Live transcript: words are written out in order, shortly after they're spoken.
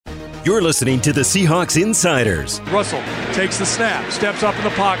You're listening to the Seahawks Insiders. Russell takes the snap, steps up in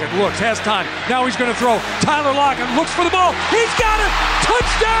the pocket, looks, has time. Now he's going to throw. Tyler Lockett looks for the ball. He's got it!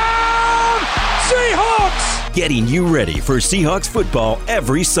 Touchdown! Seahawks! Getting you ready for Seahawks football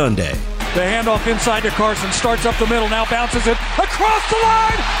every Sunday. The handoff inside to Carson, starts up the middle, now bounces it across the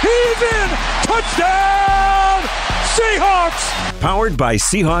line. He's in! Touchdown! Seahawks! Powered by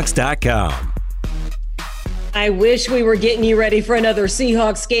Seahawks.com. I wish we were getting you ready for another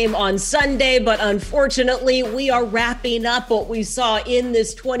Seahawks game on Sunday, but unfortunately, we are wrapping up what we saw in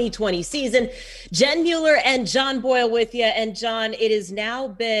this 2020 season. Jen Mueller and John Boyle with you. And John, it has now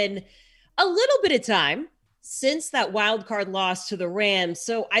been a little bit of time since that wild card loss to the Rams.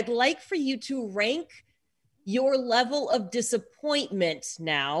 So I'd like for you to rank your level of disappointment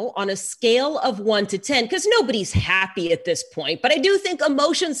now on a scale of 1 to 10, because nobody's happy at this point. But I do think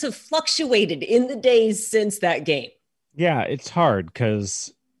emotions have fluctuated in the days since that game. Yeah, it's hard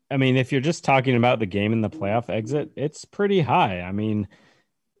because, I mean, if you're just talking about the game and the playoff exit, it's pretty high. I mean,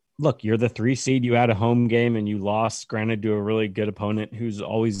 look, you're the 3 seed. You had a home game and you lost, granted, to a really good opponent who's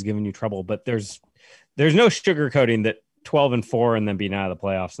always giving you trouble. But there's no sugarcoating that 12-4 and then being out of the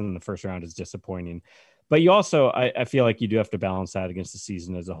playoffs in the first round is disappointing. But you also, I feel like you do have to balance that against the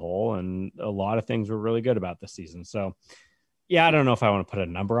season as a whole. And a lot of things were really good about this season. So, yeah, I don't know if I want to put a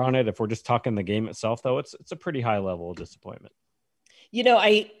number on it. If we're just talking the game itself, though, it's a pretty high level of disappointment. You know,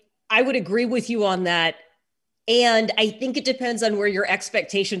 I would agree with you on that. And I think it depends on where your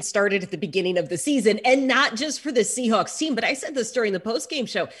expectations started at the beginning of the season, and not just for the Seahawks team. But I said this during the postgame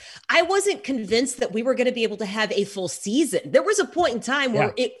show. I wasn't convinced that we were going to be able to have a full season. There was a point in time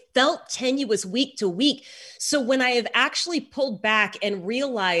where it felt tenuous week to week. So when I have actually pulled back and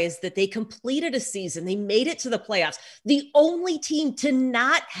realized that they completed a season, they made it to the playoffs, the only team to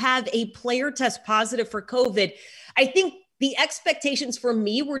not have a player test positive for COVID, I think the expectations for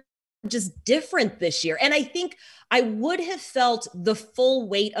me were just different this year. And I think I would have felt the full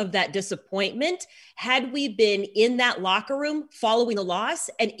weight of that disappointment had we been in that locker room following the loss,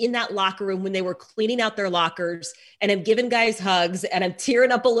 and in that locker room when they were cleaning out their lockers, and I'm giving guys hugs and I'm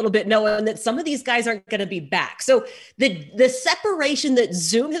tearing up a little bit knowing that some of these guys aren't going to be back. So the separation that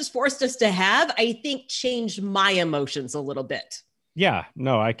Zoom has forced us to have, I think, changed my emotions a little bit. Yeah,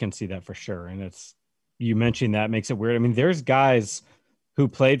 no, I can see that for sure. And you mentioned that makes it weird. I mean, there's guys who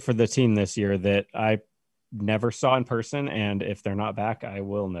played for the team this year that I never saw in person. And if they're not back, I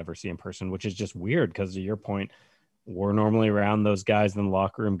will never see in person, which is just weird because to your point, we're normally around those guys in the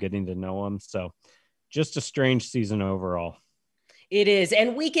locker room, getting to know them. So just a strange season overall. It is.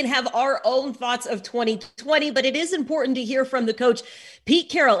 And we can have our own thoughts of 2020, but it is important to hear from the coach, Pete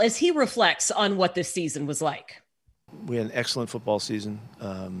Carroll, as he reflects on what this season was like. We had an excellent football season.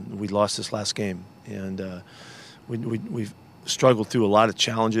 We lost this last game, and we've struggled through a lot of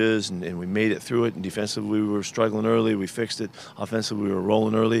challenges, and we made it through it. And defensively, we were struggling early. We fixed it. Offensively, we were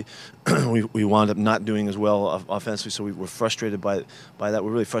rolling early. we wound up not doing as well offensively, so we were frustrated by that.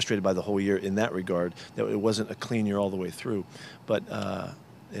 We're really frustrated by the whole year in that regard, that it wasn't a clean year all the way through. But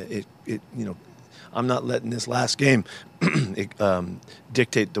I'm not letting this last game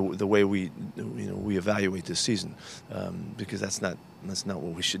dictate the way we evaluate this season, because that's not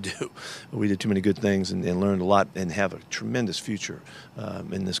what we should do. We did too many good things and learned a lot and have a tremendous future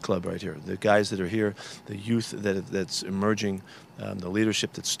in this club right here. The guys that are here, the youth that's emerging, the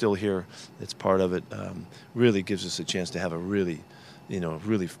leadership that's still here, that's part of it, really gives us a chance to have a really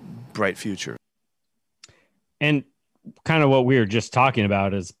bright future. And kind of what we were just talking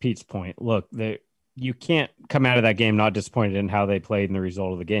about is Pete's point. Look, you can't come out of that game not disappointed in how they played and the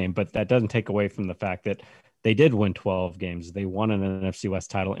result of the game, but that doesn't take away from the fact that they did win 12 games. They won an NFC West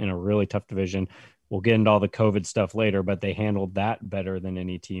title in a really tough division. We'll get into all the COVID stuff later, but they handled that better than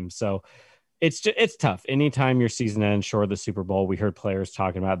any team. So it's tough. Anytime your season ends short of the Super Bowl, we heard players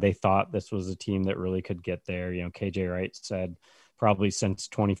talking about, they thought this was a team that really could get there. You know, KJ Wright said probably since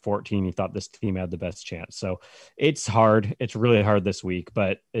 2014, he thought this team had the best chance. So it's hard. It's really hard this week.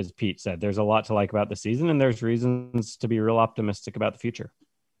 But as Pete said, there's a lot to like about the season, and there's reasons to be real optimistic about the future.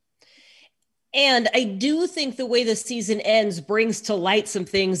 And I do think the way the season ends brings to light some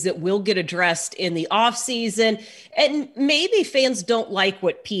things that will get addressed in the offseason. And maybe fans don't like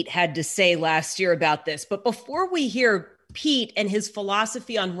what Pete had to say last year about this. But before we hear Pete and his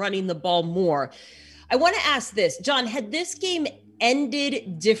philosophy on running the ball more, I want to ask this. John, had this game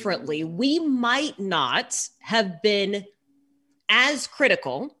ended differently, we might not have been as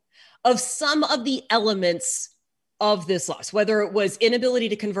critical of some of the elements of this loss, whether it was inability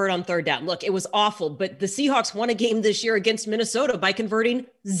to convert on third down. Look, it was awful, but the Seahawks won a game this year against Minnesota by converting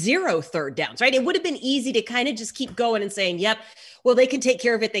 0 third downs, right? It would have been easy to kind of just keep going and saying, yep, well, they can take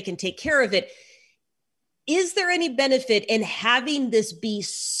care of it. They can take care of it. Is there any benefit in having this be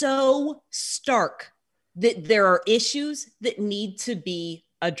so stark that there are issues that need to be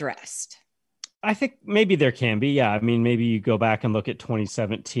addressed? I think maybe there can be. Yeah. I mean, maybe you go back and look at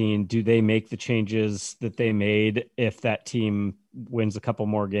 2017. Do they make the changes that they made if that team wins a couple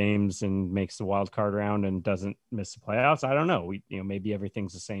more games and makes the wild card round and doesn't miss the playoffs? I don't know. Maybe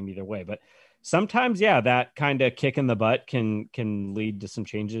everything's the same either way, but sometimes, yeah, that kind of kick in the butt can lead to some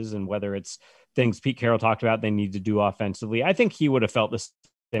changes. And whether it's things Pete Carroll talked about they need to do offensively, I think he would have felt the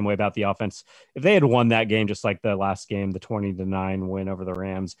same way about the offense if they had won that game, just like the last game, the 20-9 win over the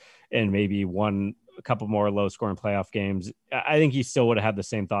Rams, and maybe won a couple more low scoring playoff games. I think he still would have had the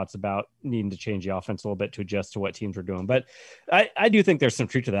same thoughts about needing to change the offense a little bit to adjust to what teams were doing. But I do think there's some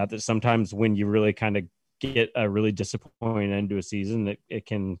truth to that sometimes when you really kind of get a really disappointing end to a season, it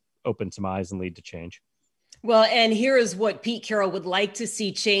can open some eyes and lead to change. Well, and here is what Pete Carroll would like to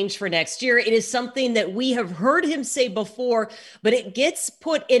see change for next year. It is something that we have heard him say before, but it gets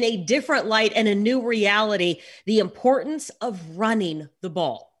put in a different light and a new reality, the importance of running the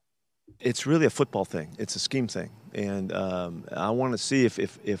ball. It's really a football thing. It's a scheme thing. And I want to see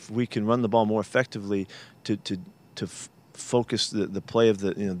if we can run the ball more effectively to focus the play of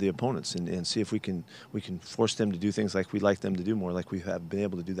the opponents and see if we can force them to do things like we like them to do more, like we have been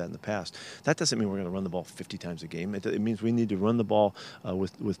able to do that in the past. That doesn't mean we're going to run the ball 50 times a game. It means we need to run the ball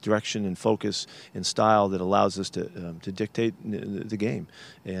with direction and focus and style that allows us to dictate the game.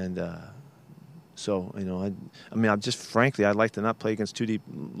 And so, I mean, I'd like to not play against 2 deep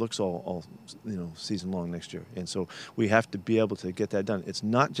looks all season long next year. And so we have to be able to get that done. It's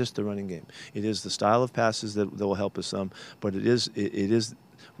not just the running game. It is the style of passes that will help us some, but it is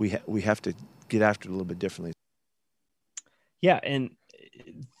we have to get after it a little bit differently. Yeah, and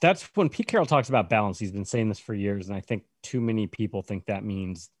that's when Pete Carroll talks about balance. He's been saying this for years, and I think too many people think that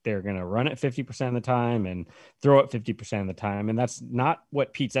means they're going to run it 50% of the time and throw it 50% of the time, and that's not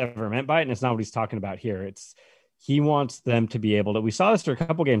what Pete's ever meant by it, and it's not what he's talking about here. He wants them to be able to. We saw this through a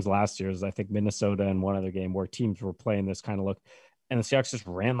couple games last year, I think Minnesota and one other game where teams were playing this kind of look, and the Seahawks just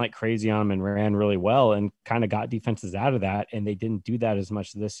ran like crazy on them and ran really well and kind of got defenses out of that. And they didn't do that as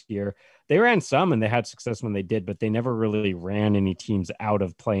much this year. They ran some and they had success when they did, but they never really ran any teams out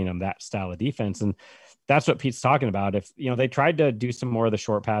of playing them that style of defense. And that's what Pete's talking about. If, they tried to do some more of the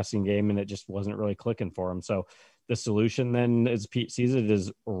short passing game and it just wasn't really clicking for them. So the solution then, as Pete sees it,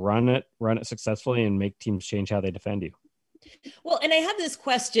 is run it successfully and make teams change how they defend you. Well, and I have this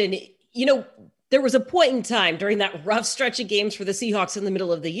question, there was a point in time during that rough stretch of games for the Seahawks in the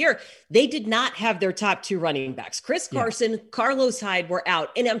middle of the year, they did not have their top 2 running backs. Chris Carson, Carlos Hyde were out.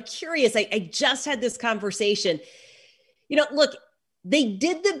 And I'm curious, I just had this conversation. Look, they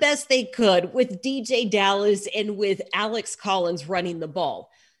did the best they could with DJ Dallas and with Alex Collins running the ball.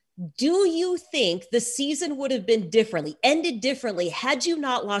 Do you think the season would have been ended differently had you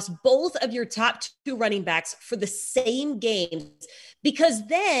not lost both of your top 2 running backs for the same games? Because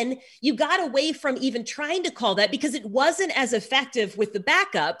then you got away from even trying to call that because it wasn't as effective with the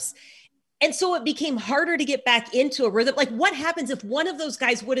backups. And so it became harder to get back into a rhythm. Like, what happens if one of those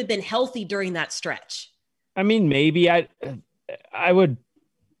guys would have been healthy during that stretch? I mean, maybe I would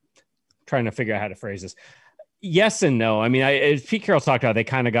trying to figure out how to phrase this. Yes and no. I mean, as Pete Carroll talked about, they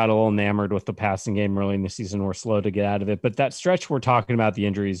kind of got a little enamored with the passing game early in the season. We're slow to get out of it. But that stretch we're talking about, the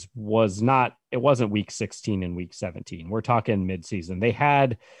injuries, it wasn't week 16 and week 17. We're talking midseason. They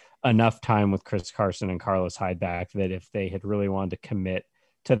had enough time with Chris Carson and Carlos Hyde back that if they had really wanted to commit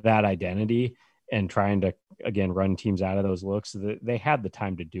to that identity and trying to, again, run teams out of those looks, they had the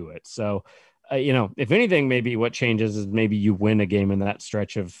time to do it. So, if anything, maybe what changes is maybe you win a game in that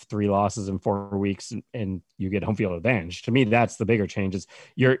stretch of 3 losses in 4 weeks and you get home field advantage. To me, that's the bigger change is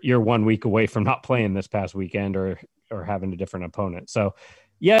you're 1 week away from not playing this past weekend or having a different opponent. So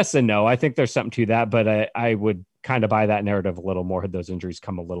yes and no, I think there's something to that, but I would kind of buy that narrative a little more had those injuries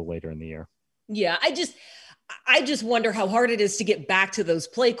come a little later in the year. Yeah. I just wonder how hard it is to get back to those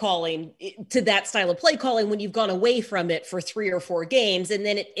play calling, to that style of play calling when you've gone away from it for 3 or 4 games. And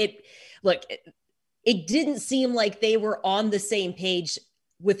then it didn't seem like they were on the same page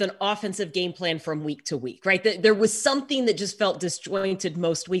with an offensive game plan from week to week, right? There was something that just felt disjointed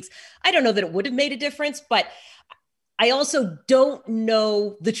most weeks. I don't know that it would have made a difference, but I also don't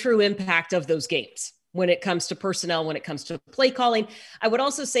know the true impact of those games when it comes to personnel, when it comes to play calling. I would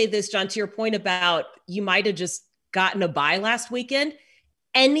also say this, John, to your point about you might have just gotten a bye last weekend.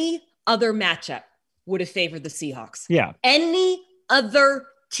 Any other matchup would have favored the Seahawks. Yeah. Any other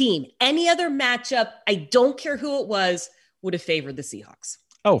team, any other matchup, I don't care who it was, would have favored the Seahawks.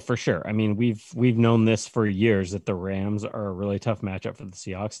 Oh, for sure. I mean, we've known this for years that the Rams are a really tough matchup for the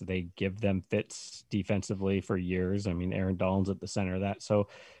Seahawks. They give them fits defensively for years. I mean, Aaron Donald's at the center of that. So,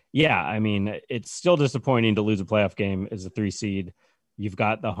 yeah, I mean, it's still disappointing to lose a playoff game as a 3 seed. You've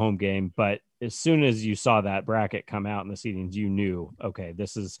got the home game, but as soon as you saw that bracket come out in the seedings, you knew, okay,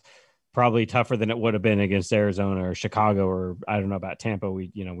 this is probably tougher than it would have been against Arizona or Chicago, or I don't know about Tampa.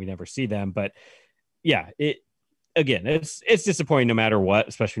 We never see them, but yeah, it's disappointing no matter what,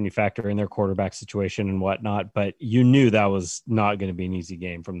 especially when you factor in their quarterback situation and whatnot, but you knew that was not going to be an easy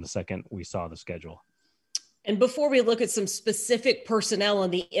game from the second we saw the schedule. And before we look at some specific personnel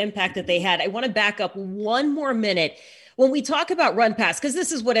and the impact that they had, I want to back up one more minute when we talk about run pass, because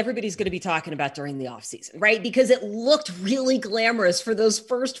this is what everybody's going to be talking about during the offseason, right? Because it looked really glamorous for those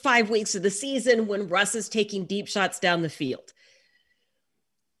first 5 weeks of the season when Russ is taking deep shots down the field.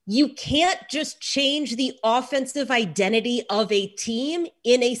 You can't just change the offensive identity of a team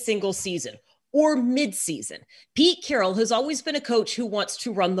in a single season or mid-season. Pete Carroll has always been a coach who wants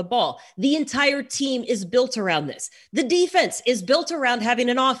to run the ball. The entire team is built around this. The defense is built around having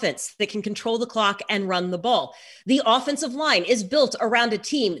an offense that can control the clock and run the ball. The offensive line is built around a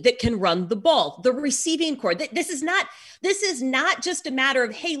team that can run the ball. The receiving core, this is not just a matter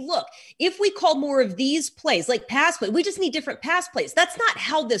of, hey, look, if we call more of these plays, like pass play, we just need different pass plays. That's not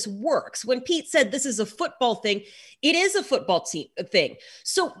how this works. When Pete said this is a football thing, it is a football team thing.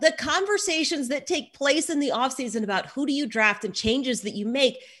 So the conversations that take place in the offseason about who do you draft and changes that you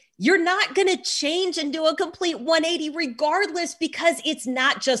make, you're not going to change and do a complete 180 regardless, because it's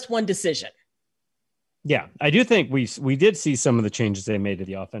not just one decision. Yeah, I do think we did see some of the changes they made to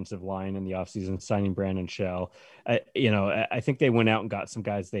the offensive line in the offseason, signing Brandon Shell. I think they went out and got some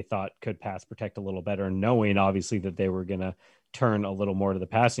guys they thought could pass protect a little better, knowing obviously that they were going to turn a little more to the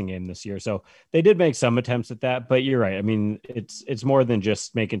passing game this year. So they did make some attempts at that, but you're right. I mean, it's more than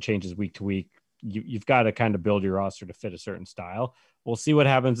just making changes week to week. You've got to kind of build your roster to fit a certain style. We'll see what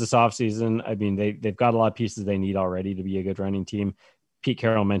happens this offseason. I mean, they've got a lot of pieces they need already to be a good running team. Pete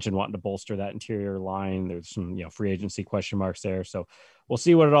Carroll mentioned wanting to bolster that interior line. There's some, free agency question marks there. So we'll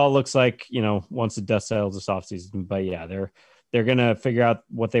see what it all looks like, once the dust settles this offseason. But yeah, they're going to figure out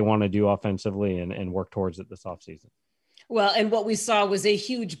what they want to do offensively and work towards it this offseason. Well, and what we saw was a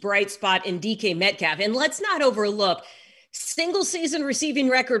huge bright spot in DK Metcalf. And let's not overlook single season receiving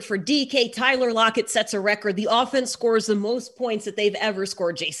record for DK. Tyler Lockett sets a record. The offense scores the most points that they've ever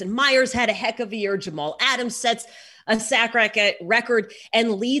scored. Jason Myers had a heck of a year. Jamal Adams sets a sack record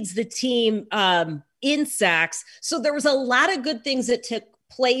and leads the team in sacks. So there was a lot of good things that took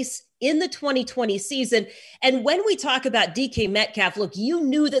place in the 2020 season. And when we talk about DK Metcalf, look, you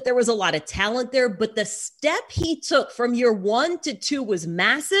knew that there was a lot of talent there, but the step he took from year 1 to 2 was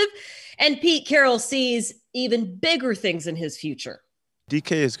massive. And Pete Carroll sees even bigger things in his future.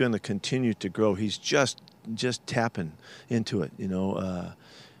 DK is going to continue to grow. He's just tapping into it, and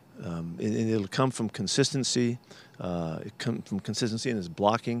it'll come from consistency. It comes from consistency in his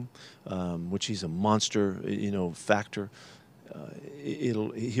blocking, which he's a monster, factor.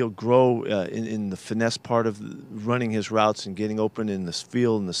 He'll grow in the finesse part of running his routes and getting open in this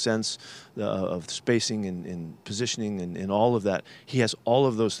feel and the sense of spacing and positioning and all of that. He has all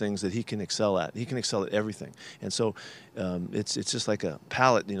of those things that he can excel at. He can excel at everything, and so it's just like a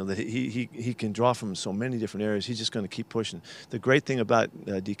palette, that he can draw from so many different areas. He's just going to keep pushing. The great thing about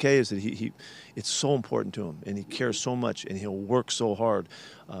DK is that it's so important to him, and he cares so much, and he'll work so hard.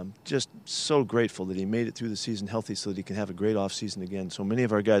 Just so grateful that he made it through the season healthy so that he can have a great offseason again. So many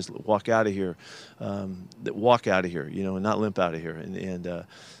of our guys walk out of here, and not limp out of here. And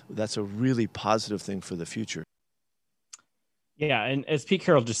that's a really positive thing for the future. Yeah, and as Pete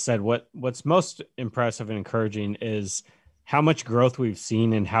Carroll just said, what's most impressive and encouraging is how much growth we've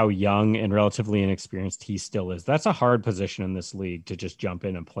seen and how young and relatively inexperienced he still is. That's a hard position in this league to just jump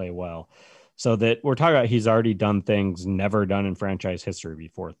in and play well. So that we're talking about, he's already done things never done in franchise history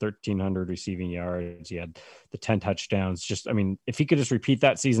before. 1,300 receiving yards. He had the 10 touchdowns. If he could just repeat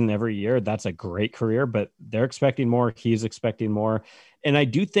that season every year, that's a great career, but they're expecting more. He's expecting more. And I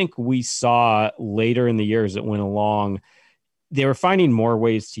do think we saw later in the year as it went along, they were finding more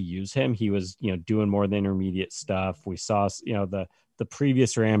ways to use him. He was, doing more of the intermediate stuff. We saw, the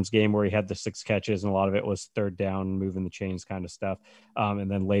previous Rams game where he had the 6 catches and a lot of it was third down, moving the chains kind of stuff. And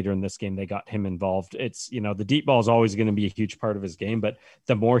then later in this game, they got him involved. It's, the deep ball is always going to be a huge part of his game, but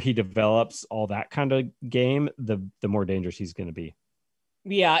the more he develops all that kind of game, the more dangerous he's going to be.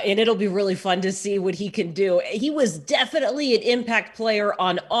 Yeah, and it'll be really fun to see what he can do. He was definitely an impact player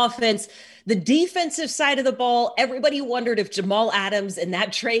on offense. The defensive side of the ball, everybody wondered if Jamal Adams and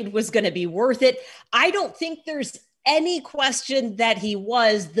that trade was going to be worth it. I don't think there's any question that he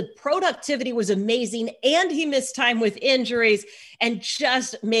was. The productivity was amazing, and he missed time with injuries and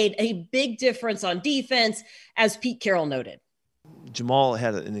just made a big difference on defense, as Pete Carroll noted. Jamal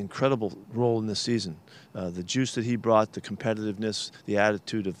had an incredible role in this season. The juice that he brought, the competitiveness, the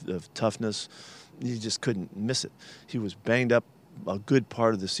attitude of toughness, you just couldn't miss it. He was banged up a good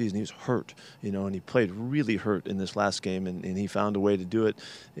part of the season. He was hurt, and he played really hurt in this last game, and he found a way to do it.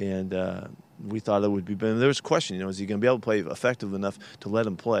 And we thought it would be better. There was a question, is he going to be able to play effective enough to let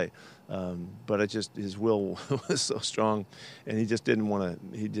him play? But his will was so strong, and he just didn't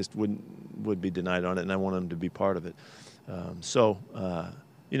want to. He just would be denied on it, and I wanted him to be part of it.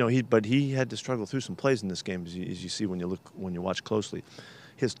 But he had to struggle through some plays in this game, as you see when you watch closely.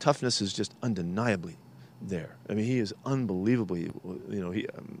 His toughness is just undeniably there. I mean, he is unbelievably.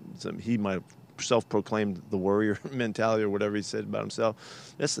 He might have self-proclaimed the warrior mentality or whatever he said about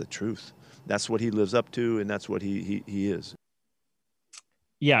himself. That's the truth. That's what he lives up to, and that's what he is.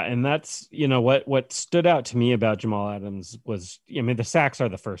 Yeah, and that's what stood out to me about Jamal Adams was, the sacks are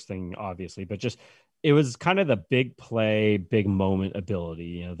the first thing, obviously, but just. It was kind of the big play, big moment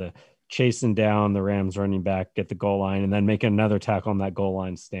ability, the chasing down the Rams running back at the goal line and then making another tackle on that goal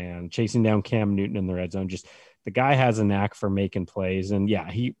line stand, chasing down Cam Newton in the red zone. Just the guy has a knack for making plays. And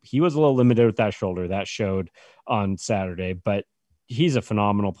yeah, he was a little limited with that shoulder. That showed on Saturday, but he's a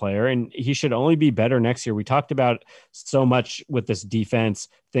phenomenal player and he should only be better next year. We talked about so much with this defense,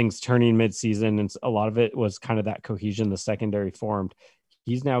 things turning midseason, and a lot of it was kind of that cohesion the secondary formed.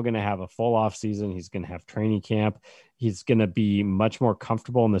 He's now going to have a full off season. He's going to have training camp. He's going to be much more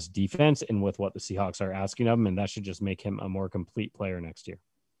comfortable in this defense and with what the Seahawks are asking of him. And that should just make him a more complete player next year.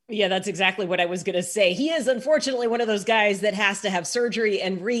 Yeah, that's exactly what I was going to say. He is unfortunately one of those guys that has to have surgery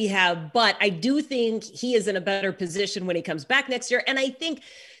and rehab, but I do think he is in a better position when he comes back next year. And I think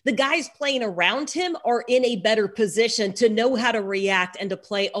the guys playing around him are in a better position to know how to react and to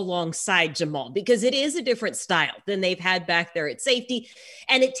play alongside Jamal, because it is a different style than they've had back there at safety.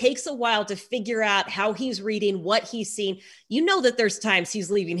 And it takes a while to figure out how he's reading, what he's seen. That there's times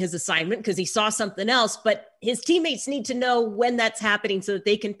he's leaving his assignment because he saw something else, but his teammates need to know when that's happening so that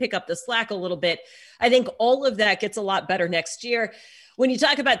they can pick up the slack a little bit. I think all of that gets a lot better next year. When you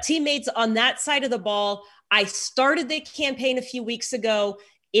talk about teammates on that side of the ball, I started the campaign a few weeks ago.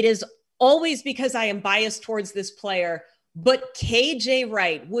 It is always because I am biased towards this player, but KJ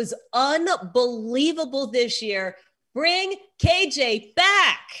Wright was unbelievable this year. Bring KJ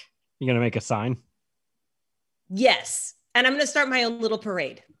back. You going to make a sign? Yes. And I'm going to start my own little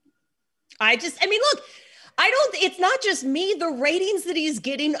parade. Look, it's not just me, the ratings that he's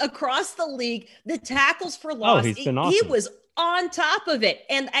getting across the league, the tackles for loss. He's been awesome. He was on top of it.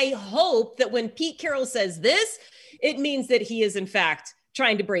 And I hope that when Pete Carroll says this, it means that he is in fact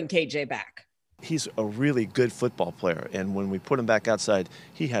trying to bring KJ back. He's a really good football player, and when we put him back outside,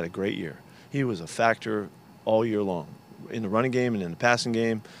 he had a great year. He was a factor all year long in the running game and in the passing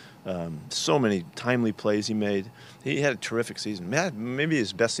game. So many timely plays he made. He had a terrific season, maybe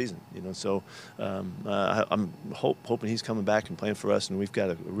his best season. So I'm hoping he's coming back and playing for us, and we've got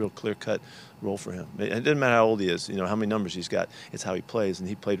a real clear-cut role for him. It doesn't matter how old he is, how many numbers he's got. It's how he plays, and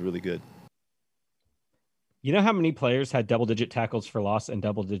he played really good. You know how many players had double-digit tackles for loss and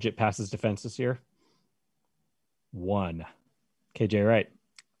double-digit passes defense this year? 1. KJ Wright,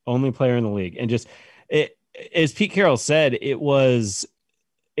 only player in the league. And as Pete Carroll said, it wasn't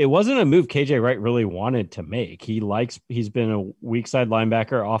a move KJ Wright really wanted to make. He's been a weak side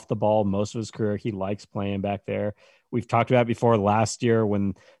linebacker off the ball most of his career. He likes playing back there. We've talked about before last year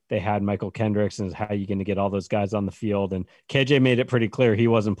when they had Michael Kendricks and how you going to get all those guys on the field. And KJ made it pretty clear he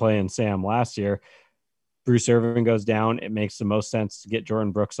wasn't playing Sam last year. Bruce Irvin goes down. It makes the most sense to get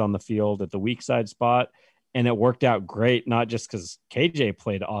Jordan Brooks on the field at the weak side spot. And it worked out great, not just because KJ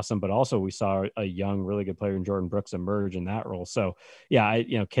played awesome, but also we saw a young, really good player in Jordan Brooks emerge in that role. So yeah,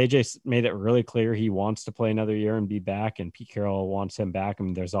 KJ made it really clear he wants to play another year and be back, and Pete Carroll wants him back. I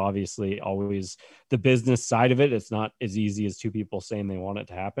mean, there's obviously always the business side of it. It's not as easy as two people saying they want it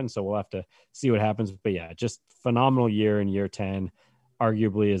to happen. So we'll have to see what happens. But yeah, just phenomenal year in year 10.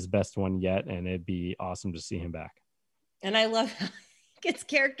 Arguably his best one yet, and it'd be awesome to see him back. And I love how he gets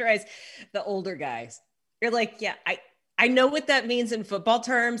characterized, the older guys. You're like, yeah, I know what that means in football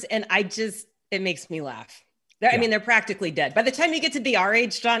terms, and it makes me laugh. I mean, they're practically dead. By the time you get to be our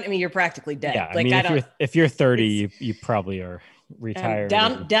age, John, you're practically dead. Yeah, if you're 30, you probably are retired.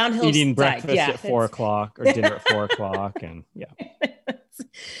 Downhill. Eating breakfast at 4 o'clock or dinner at 4 o'clock, and yeah.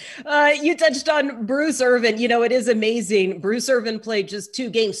 You touched on Bruce Irvin. You know, it is amazing. Bruce Irvin played just 2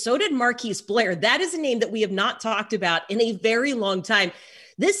 games. So did Marquise Blair. That is a name that we have not talked about in a very long time.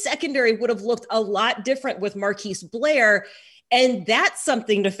 This secondary would have looked a lot different with Marquise Blair. And that's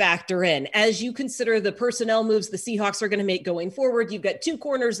something to factor in as you consider the personnel moves the Seahawks are going to make going forward. You've got 2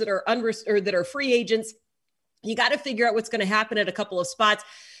 corners that are free agents. You got to figure out what's going to happen at a couple of spots.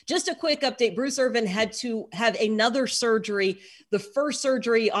 Just a quick update. Bruce Irvin had to have another surgery. The first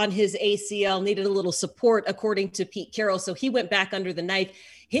surgery on his ACL needed a little support, according to Pete Carroll. So he went back under the knife.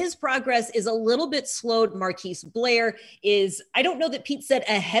 His progress is a little bit slowed. Marquise Blair is, I don't know that Pete said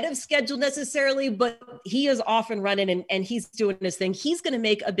ahead of schedule necessarily, but he is off and running and he's doing his thing. He's going to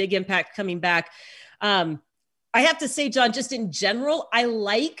make a big impact coming back. I have to say, John, just in general, I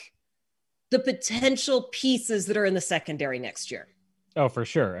like the potential pieces that are in the secondary next year. Oh, for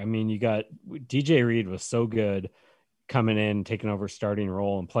sure. I mean, you got DJ Reed was so good coming in, taking over starting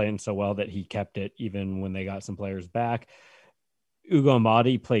role and playing so well that he kept it even when they got some players back. Ugo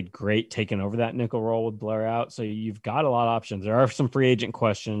Amadi played great taking over that nickel role with Blair out. So you've got a lot of options. There are some free agent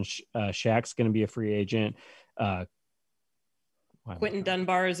questions. Shaq's going to be a free agent. Quentin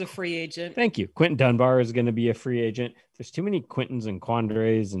Dunbar is a free agent. Thank you. Quentin Dunbar is going to be a free agent. There's too many Quintins and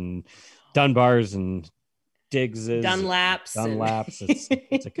Quandres and Dunbars and Diggses, Dunlaps.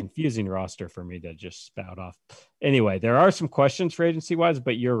 It's a confusing roster for me to just spout off. Anyway, there are some questions for agency wise,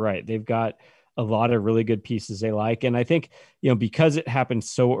 but you're right. They've got a lot of really good pieces they like. And I think, because it happened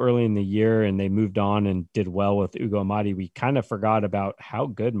so early in the year and they moved on and did well with Ugo Amadi, we kind of forgot about how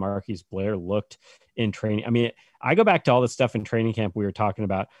good Marquise Blair looked in training. I mean, I go back to all the stuff in training camp we were talking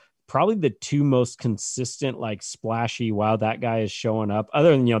about. Probably the 2 most consistent, like splashy, wow, that guy is showing up,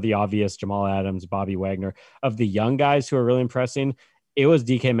 other than, the obvious Jamal Adams, Bobby Wagner, of the young guys who are really impressing. It was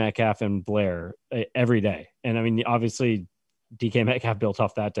DK Metcalf and Blair every day. And I mean, obviously DK Metcalf built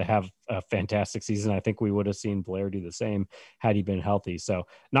off that to have a fantastic season. I think we would have seen Blair do the same had he been healthy. So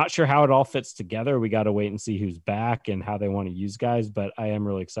not sure how it all fits together. We got to wait and see who's back and how they want to use guys, but I am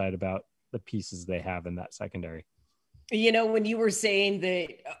really excited about the pieces they have in that secondary. When you were saying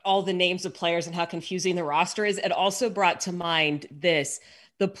all the names of players and how confusing the roster is, it also brought to mind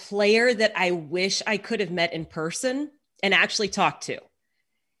the player that I wish I could have met in person and actually talked to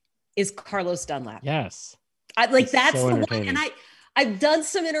is Carlos Dunlap. Yes. That's so the one. And I've done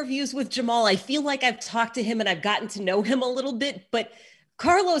some interviews with Jamal. I feel like I've talked to him and I've gotten to know him a little bit, but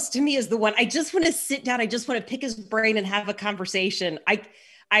Carlos to me is the one. I just want to sit down. I just want to pick his brain and have a conversation.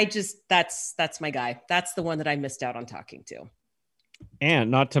 That's my guy. That's the one that I missed out on talking to.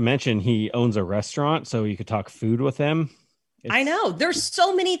 And not to mention he owns a restaurant, so you could talk food with him. I know there's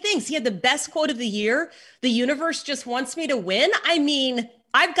so many things. He had the best quote of the year. The universe just wants me to win. I mean,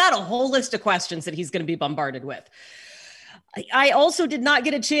 I've got a whole list of questions that he's going to be bombarded with. I also did not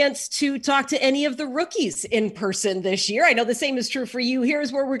get a chance to talk to any of the rookies in person this year. I know the same is true for you.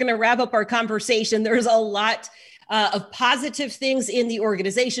 Here's where we're going to wrap up our conversation. There's a lot of positive things in the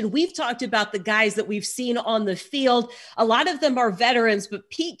organization. We've talked about the guys that we've seen on the field. A lot of them are veterans, but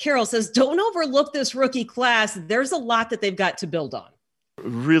Pete Carroll says, don't overlook this rookie class. There's a lot that they've got to build on.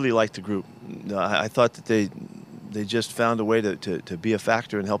 Really liked the group. I thought that they just found a way to be a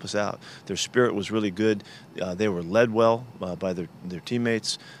factor and help us out. Their spirit was really good. They were led well by their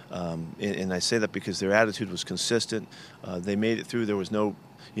teammates. And I say that because their attitude was consistent. They made it through. There was no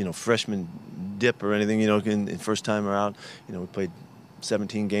freshman dip or anything, in first time around. We played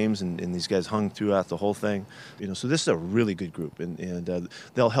 17 games and these guys hung throughout the whole thing. So this is a really good group and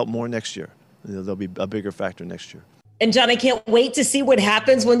they'll help more next year. They'll be a bigger factor next year. And John, I can't wait to see what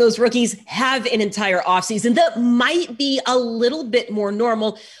happens when those rookies have an entire offseason that might be a little bit more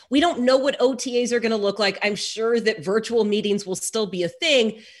normal. We don't know what OTAs are going to look like. I'm sure that virtual meetings will still be a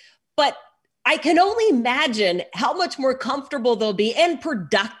thing, but I can only imagine how much more comfortable they'll be and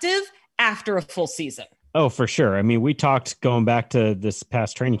productive after a full season. Oh, for sure. I mean, we talked going back to this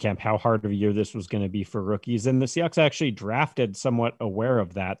past training camp, how hard of a year this was going to be for rookies. And the Seahawks actually drafted somewhat aware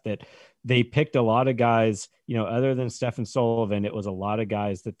of that they picked a lot of guys, other than Stephen Sullivan, it was a lot of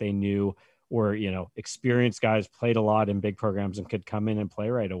guys that they knew were, experienced guys, played a lot in big programs and could come in and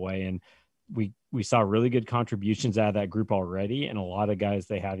play right away. And we saw really good contributions out of that group already. And a lot of guys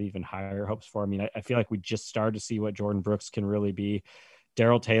they had even higher hopes for. I mean, I feel like we just started to see what Jordan Brooks can really be.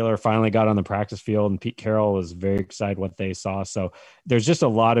 Darrell Taylor finally got on the practice field and Pete Carroll was very excited what they saw. So there's just a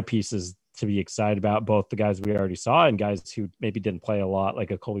lot of pieces to be excited about, both the guys we already saw and guys who maybe didn't play a lot,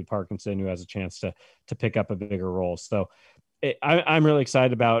 like a Colby Parkinson, who has a chance to pick up a bigger role. So I'm really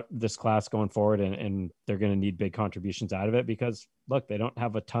excited about this class going forward, and they're going to need big contributions out of it because look, they don't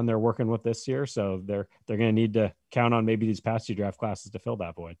have a ton they're working with this year. So they're going to need to count on maybe these past 2 draft classes to fill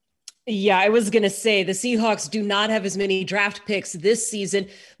that void. Yeah, I was going to say the Seahawks do not have as many draft picks this season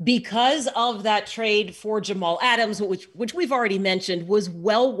because of that trade for Jamal Adams, which we've already mentioned was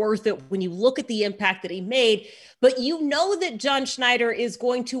well worth it when you look at the impact that he made. But you know that John Schneider is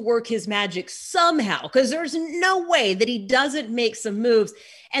going to work his magic somehow because there's no way that he doesn't make some moves.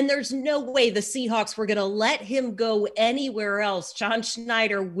 And there's no way the Seahawks were going to let him go anywhere else. John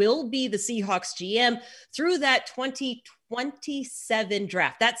Schneider will be the Seahawks GM through that 2027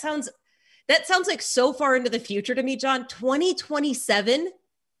 draft. That sounds like so far into the future to me, John. 2027.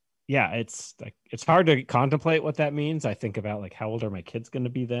 Yeah, it's hard to contemplate what that means. I think about like how old are my kids going to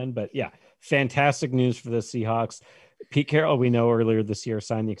be then? But yeah, fantastic news for the Seahawks. Pete Carroll, we know earlier this year,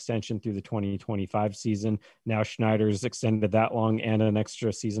 signed the extension through the 2025 season. Now Schneider's extended that long and an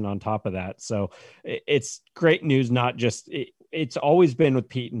extra season on top of that. So it's great news. Not just it's always been with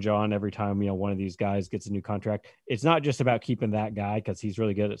Pete and John. Every time, one of these guys gets a new contract, it's not just about keeping that guy because he's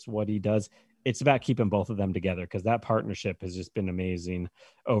really good at what he does. It's about keeping both of them together because that partnership has just been amazing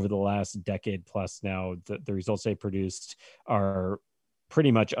over the last decade plus now. The results they produced are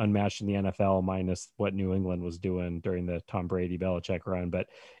pretty much unmatched in the NFL minus what New England was doing during the Tom Brady Belichick run. But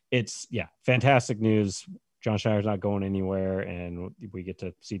it's fantastic news. John Schneider's not going anywhere, and we get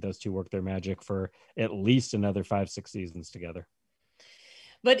to see those two work their magic for at least another 5-6 seasons together.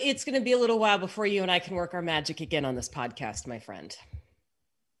 But it's going to be a little while before you and I can work our magic again on this podcast, my friend.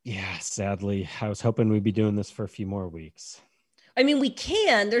 Yeah, sadly, I was hoping we'd be doing this for a few more weeks. I mean, we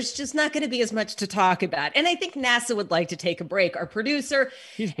can. There's just not going to be as much to talk about. And I think NASA would like to take a break. Our producer.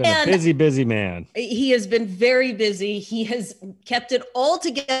 He's been a busy man. He has been very busy. He has kept it all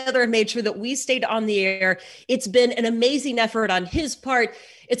together and made sure that we stayed on the air. It's been an amazing effort on his part.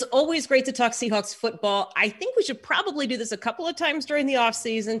 It's always great to talk Seahawks football. I think we should probably do this a couple of times during the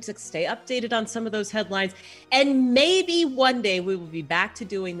offseason to stay updated on some of those headlines. And maybe one day we will be back to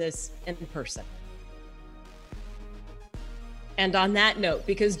doing this in person. And on that note,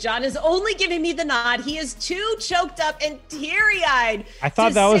 because John is only giving me the nod, he is too choked up and teary-eyed. I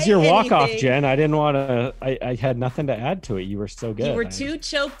thought that was your walk-off, Jen. I didn't want to. I had nothing to add to it. You were so good. You were too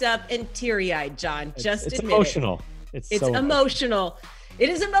choked up and teary-eyed, John. Just admit emotional. It's so emotional. It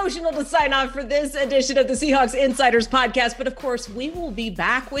is emotional to sign off for this edition of the Seahawks Insiders Podcast. But of course, we will be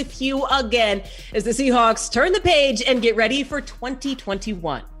back with you again as the Seahawks turn the page and get ready for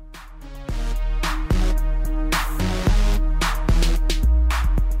 2021.